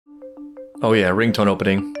Oh yeah, ringtone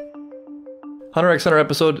opening. Hunter x Hunter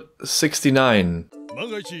episode 69. 万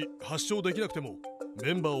が一発症できなくても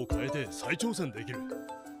メンバーを変えて再挑戦できる。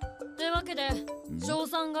ってわけで、賞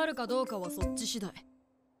賛があるかどうかはそっち次第。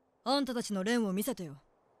あんたたちの練を見せてよ。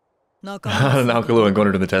Now Killua and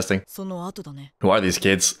going to do the testing. その後だね。 Who are these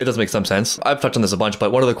kids? It does make some sense. I've touched on this a bunch,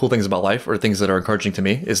 but one of the cool things about life, or things that are encouraging to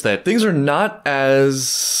me, is that things are not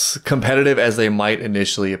as competitive as they might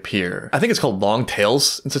initially appear. I think it's called long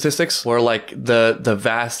tails in statistics, where like the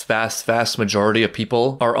vast majority of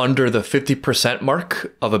people are under the 50%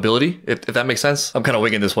 mark of ability, if that makes sense. I'm kind of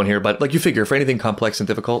winging this one here, but like you figure for anything complex and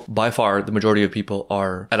difficult, by far the majority of people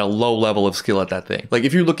are at a low level of skill at that thing. Like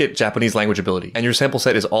if you look at Japanese language ability and your sample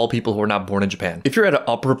set is all people who are not born in Japan. If you're at an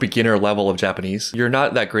upper beginner level of Japanese, you're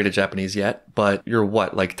not that great at Japanese yet, but you're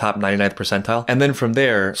what, like top 99th percentile? And then from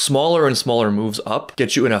there, smaller and smaller moves up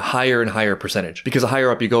get you in a higher and higher percentage. Because the higher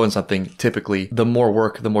up you go in something, typically, the more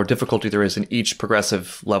work, the more difficulty there is in each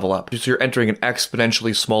progressive level up. So you're entering an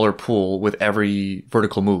exponentially smaller pool with every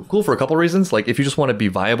vertical move. Cool for a couple reasons. Like if you just want to be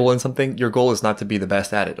viable in something, your goal is not to be the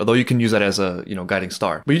best at it. Although you can use that as a, guiding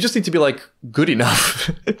star. But you just need to be like good enough.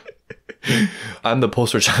 I'm the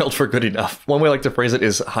poster child for good enough. One way I like to phrase it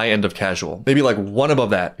is high end of casual. Maybe like one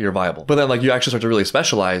above that, you're viable. But then like you actually start to really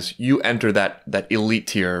specialize, you enter that elite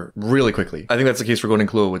tier really quickly. I think that's the case for Gon and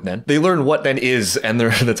Killua with Nen. They learn what Nen is, and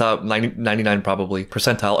they're in the top 99 probably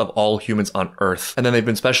percentile of all humans on Earth. And then they've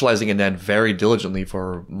been specializing in Nen very diligently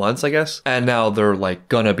for months, I guess. And now they're like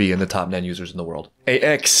gonna be in the top Nen users in the world.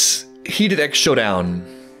 AX, Heated X Showdown.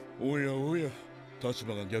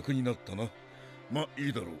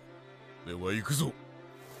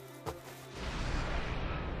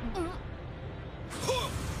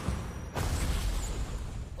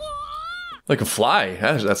 Like a fly.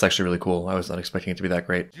 That's actually really cool. I was not expecting it to be that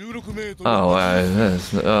great. Oh,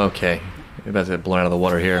 okay. Maybe that's it blown out of the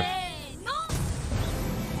water here. I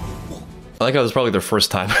like how this is probably their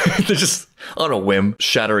first time. They're just on a whim,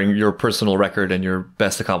 shattering your personal record and your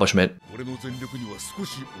best accomplishment.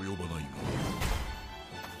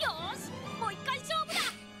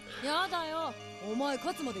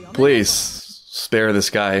 Please, spare this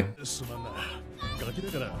guy.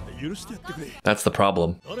 That's the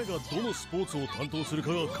problem.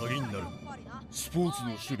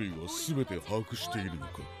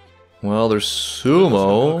 Well, there's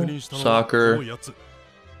sumo, soccer,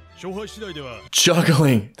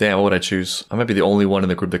 juggling. Damn, what would I choose? I might be the only one in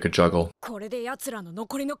the group that could juggle.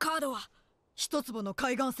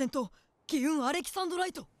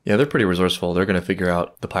 Yeah, they're pretty resourceful. They're gonna figure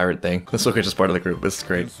out the pirate thing. Hisoka's just part of the group. This is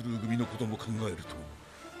great.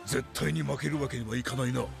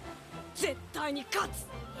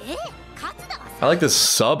 I like this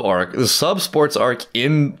sub arc, the sub sports arc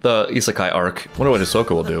in the isekai arc. I wonder what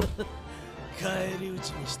Hisoka will do.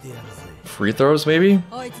 Free throws, maybe?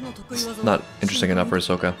 It's not interesting enough for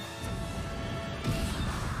Hisoka.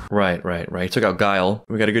 Right. He took out Guile.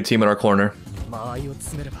 We got a good team in our corner.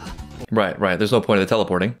 Right. There's no point in the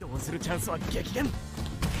teleporting.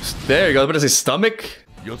 There you go. What is his stomach?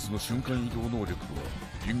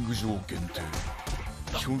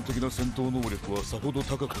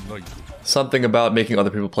 Something about making other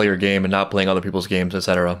people play your game and not playing other people's games,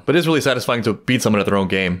 etc. But it's really satisfying to beat someone at their own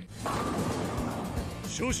game.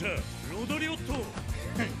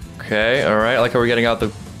 Okay, alright. I like how we're getting out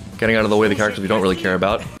of the way of the characters we don't really care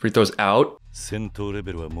about. Free throws out.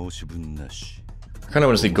 I kinda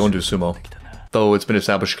wanna see Gon do sumo. Though it's been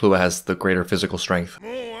established Killua has the greater physical strength.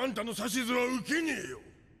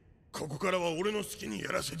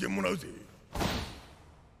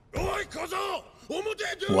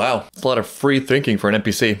 Wow, it's a lot of free thinking for an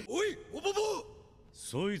NPC.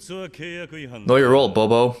 Know your role,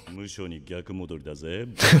 Bobo.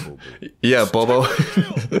 Yeah, Bobo.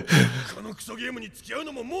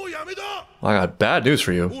 I got bad news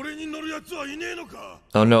for you.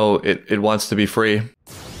 Oh no, it wants to be free.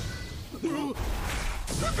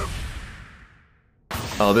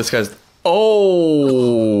 Oh, this guy's...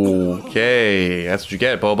 Oh, okay. That's what you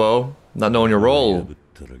get, Bobo. Not knowing your role.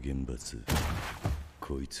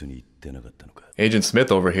 Agent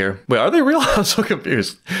Smith over here. Wait, are they real? I'm so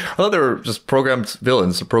confused. I thought they were just programmed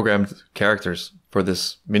villains, programmed characters for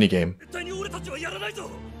this minigame.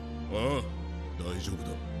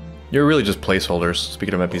 You're really just placeholders,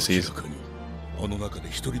 speaking of NPCs.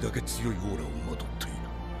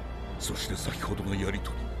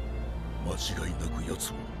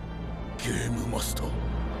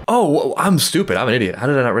 Oh, I'm stupid. I'm an idiot. How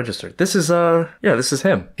did I not register? This is, yeah, this is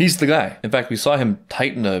him. He's the guy. In fact, we saw him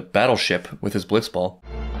tighten a battleship with his blitzball.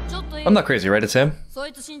 I'm not crazy, right? It's him?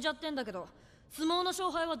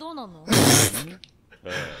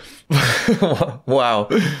 Wow.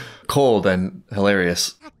 Cold and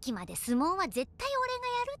hilarious. さっきまで相撲は絶対俺が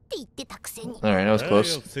やるって言ってたくせに。 Alright, that was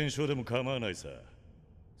close. 戦勝でも構わないさ。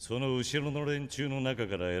その後ろの連中の中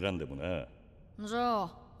から選んでもな。じゃ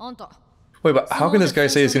ああんた Wait, but how can this guy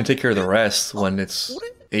say he's going to take care of the rest when it's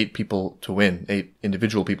 8 people to win, 8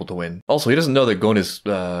 individual people to win? Also, he doesn't know that Gon is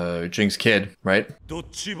Jing's kid, right? ドッ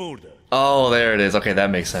ジボールだ。 Oh, there it is. Okay, that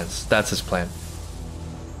makes sense. That's his plan.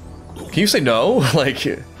 Can you say no? Like,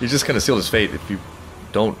 he's just going to seal his fate if you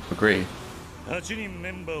don't agree. 8人メ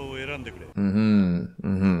ンバーを選んでくれ。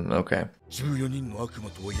Okay. 14人の悪魔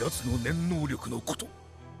とは奴の念能力のこと。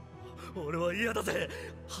俺は嫌だぜ。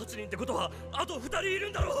8人ってことはあと2人いる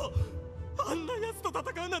んだろう。あんな奴と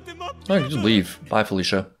戦うなんて待って。 Oh, you just leave. Bye,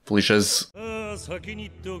 Felicia. Felicia's... ああ、先に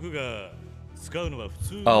言っておくが、使うのは普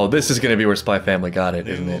通。 Oh, this is going to be where Spy Family got it,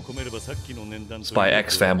 isn't it? 込めればさっきの年段と Spy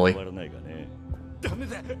X Family. 変わらないがね。ダメ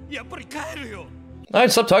だ。やっぱり帰るよ。 Alright,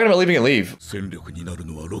 stop talking about leaving and leave. 戦力になる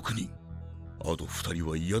のは6人。あと2人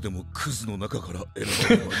は嫌でもクズの中から選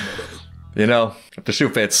ばねばならぬ。You know, if the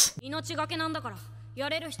shoe fits. 命がけなんだからや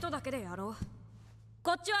れる人だけでやろう。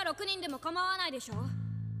こっちは6人でも構わないでしょ。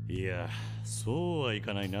いや、そうはい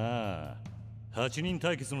かないな。8人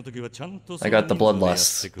対決の時はちゃんと I got the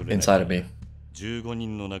bloodlust inside of me. 15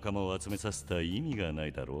人の仲間を集めさせた意味がな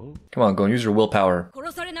いだろう。 Come on, go use your willpower.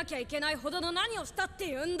 殺されなきゃいけないほどの何をしたって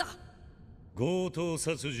言うんだ。強盗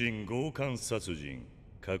殺人、強姦殺人、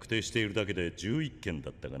確定しているだけで11件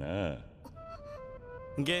だったかな。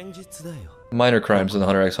現実だよ。 Minor crimes in the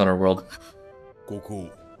Hunter x Hunter world. ここ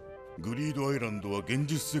グリードアイランドは現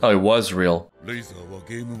実世 Oh, 界。 it was real. レイザーは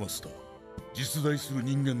ゲームマスター。実在する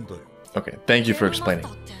人間だよ。 Okay, thank you for explaining.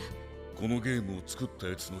 このゲームを作った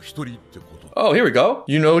やつの一人ってこと。 Oh, here we go.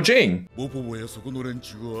 You know Jing. ボポボやそこの連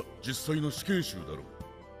中は実際の死刑囚だろ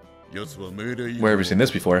う。奴は命令 Where have you seen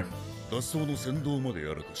this before? 脱走の先導まで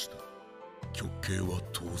やらかした。極刑は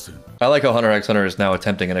当然。 I like how Hunter x Hunter is now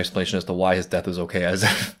attempting an explanation as to why his death is okay, as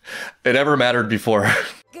if it ever mattered before.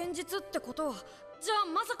 現実ってことはじゃあ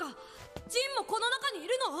まさかジンもこの中にい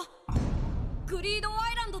るの？グリード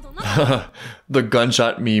アイランドの中。 The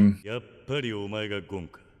gunshot meme. やっぱりお前がゴン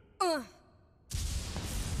か。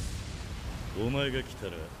お前が来た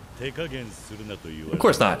ら手加減するなと言われ Of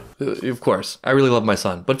course not. Of course. I really love my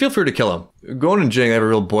son, but feel free to kill him. Gon and Jing have a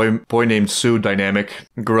real boy named Sue dynamic.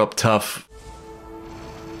 Grew up tough.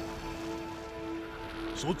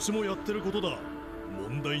 そっちもやってることだ。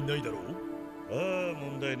問題ないだろう。ああ、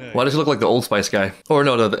問題ない。 Why does he look like the Old Spice guy? Or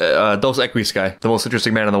no, the Dos Equis guy. The most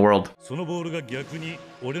interesting man in the world. そのボールが逆に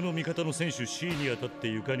俺の味方の選手 C に当たって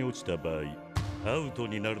床に落ちた場合、アウト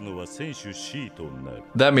になるのは選手 C となる。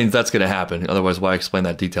 That means that's gonna happen. Otherwise, why explain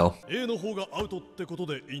that detail? A の方がアウトってこと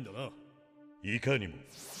でいいんだな。いかにも。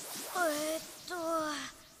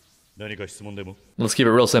何か質問でも。 Let's keep it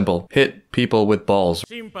real simple. Hit people with balls.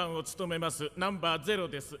 審判を務めますナンバー0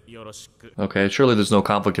です。よろしく。 Okay, surely there's no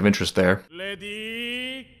conflict of interest there. レデ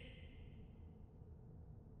ィー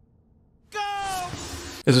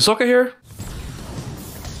Is Hisoka here?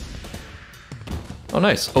 Oh,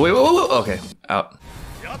 nice. Oh, wait, wait, wait, wait. Okay, out.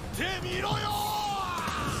 やってみろよ。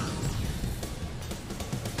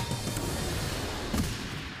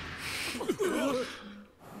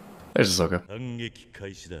 There's Hisoka. 反撃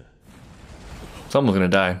開始だ。 Someone's gonna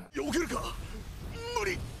die. 避けるか。無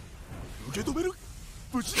理。受け止める。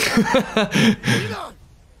無事だ。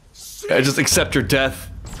Just accept your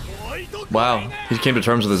death. Wow, he came to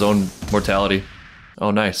terms with his own mortality.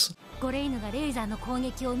 Oh, nice. ゴレイヌがレイザーの攻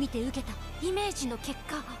撃を見て受けたイメージの結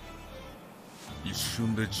果。一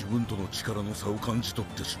瞬で自分との力の差を感じ取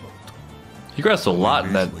ってしまった。 He grasped a lot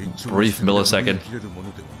in that brief millisecond. 切れるも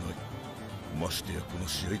のではない。ましてやこの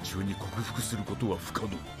試合中に克服することは不可能。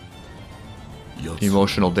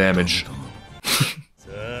 Emotional damage. さ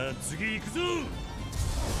あ次行くぞ。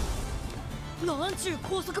なんちゅう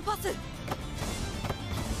高速パス。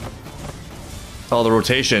 Oh, the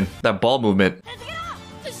rotation. That ball movement.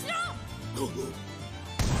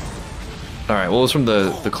 Alright, well, it was from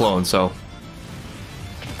the clone, so...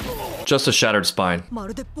 Just a shattered spine. ま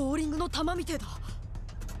るでボーリングの球みてえだ。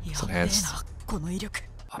やべえな、この威力。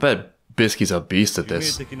 I bet Bisky's a beast at 致命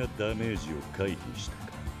this. 的なダメージを回避した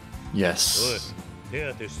か。 Yes. おい、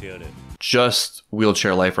手当てしてやれ。 Just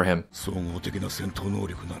wheelchair life for him. 総合的な戦闘能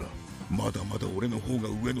力ならまだまだ俺の方が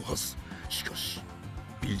上のはず。しかし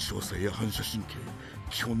敏捷さや反射神経、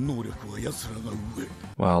基本能力は奴らが上。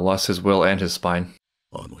 Wow, lost his will and his spine.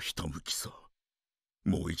 あのひたむきさ、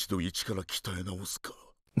もう一度一から鍛え直すか。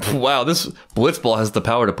 Wow, this Blitzball has the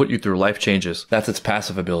power to put you through life changes. That's its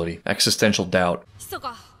passive ability. Existential doubt. ひそ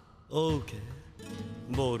か。オーケ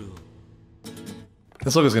ー。ボールを。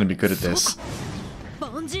 Hisoka's gonna be good at this.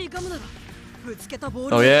 バンジーガムなら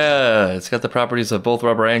Oh yeah, it's got the properties of both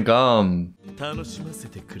rubber and gum. 楽しませ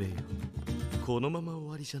てくれよ。このまま終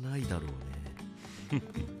わりじゃないだろうね。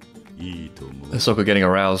いいと思う。Hisoka getting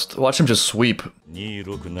aroused. Watch him just sweep.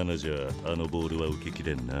 267じゃあのボールは受けき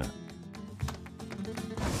れんな。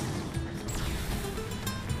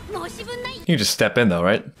You can just step in though,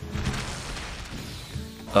 right?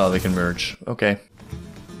 Oh, they can merge. Okay.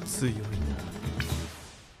 強いな。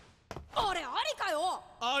あれありかよ。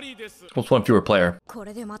ありです。What's one fewer player? こ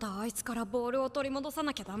れでまたあいつからボールを取り戻さ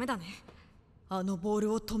なきゃダメだね。あのボー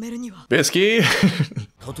ルを止めるには。Bisky!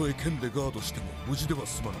 たとえ剣でガードしても無事では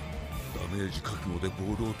済まない。ダメージ覚悟で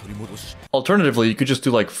ボールを取り戻し。 Alternatively, you could just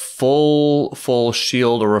do like full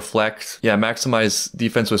shield or reflect. Yeah, maximize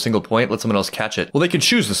defense with a single point. Let someone else catch it. Well, they can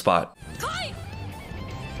choose the spot.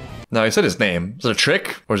 Now, he said his name. Is it a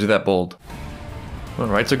trick? Or is he that bold? All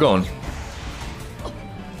right, so going.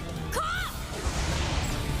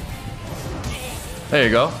 There you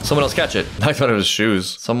go. Someone else catch it. I thought it was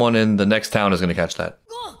shoes. Someone in the next town is going to catch that.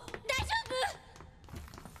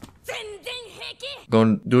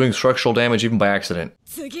 Doing structural damage even by accident.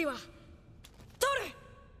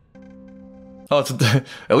 Oh, it's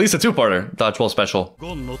at least a two-parter. Dodgeball special.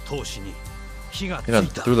 ゴンの闘志に火がつ You know, い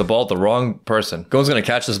た。 threw the ball at the wrong person. Gon's gonna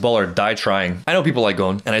catch this ball or die trying. I know people like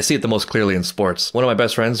Gon, and I see it the most clearly in sports. One of my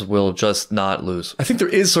best friends will just not lose. I think there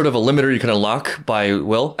is sort of a limiter you can unlock by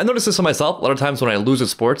will. I notice this on myself. A lot of times when I lose at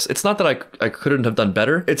sports, it's not that I couldn't have done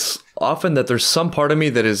better. It's often that there's some part of me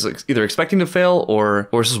that is either expecting to fail or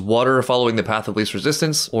it's just water following the path of least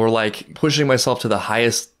resistance, or like pushing myself to the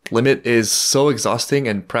highest limit is so exhausting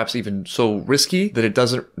and perhaps even so risky that it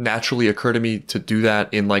doesn't naturally occur to me to do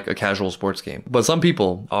that in like a casual sports game. But some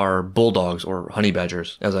people are bulldogs or honey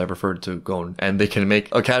badgers, as I referred to Gon, and they can make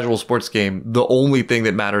a casual sports game the only thing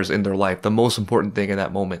that matters in their life, the most important thing in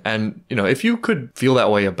that moment. And, you know, if you could feel that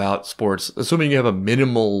way about sports, assuming you have a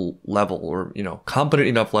minimal level or, you know, competent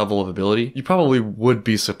enough level of ability, you probably would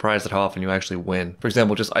be surprised at how often you actually win. For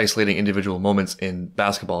example, just isolating individual moments in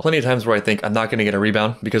basketball. Plenty of times where I think I'm not going to get a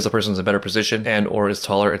rebound because the person's in a better position and or is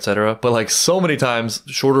taller, etc. But like so many times,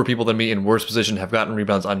 shorter people than me in worse position have gotten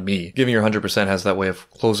rebounds on me. Giving your 100% has that way of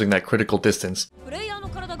closing that critical distance. プレイヤーの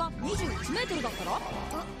体が21メートルだったら。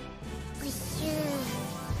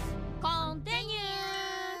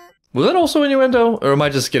Was that also innuendo? Or am I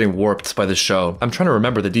just getting warped by this show? I'm trying to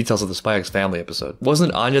remember the details of the Spy X Family episode.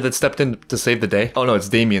 Wasn't Anya that stepped in to save the day? Oh no, it's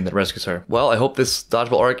Damien that rescues her. Well, I hope this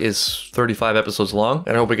Dodgeball arc is 35 episodes long,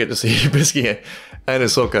 and I hope we get to see Bisky and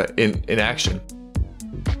Hisoka in action.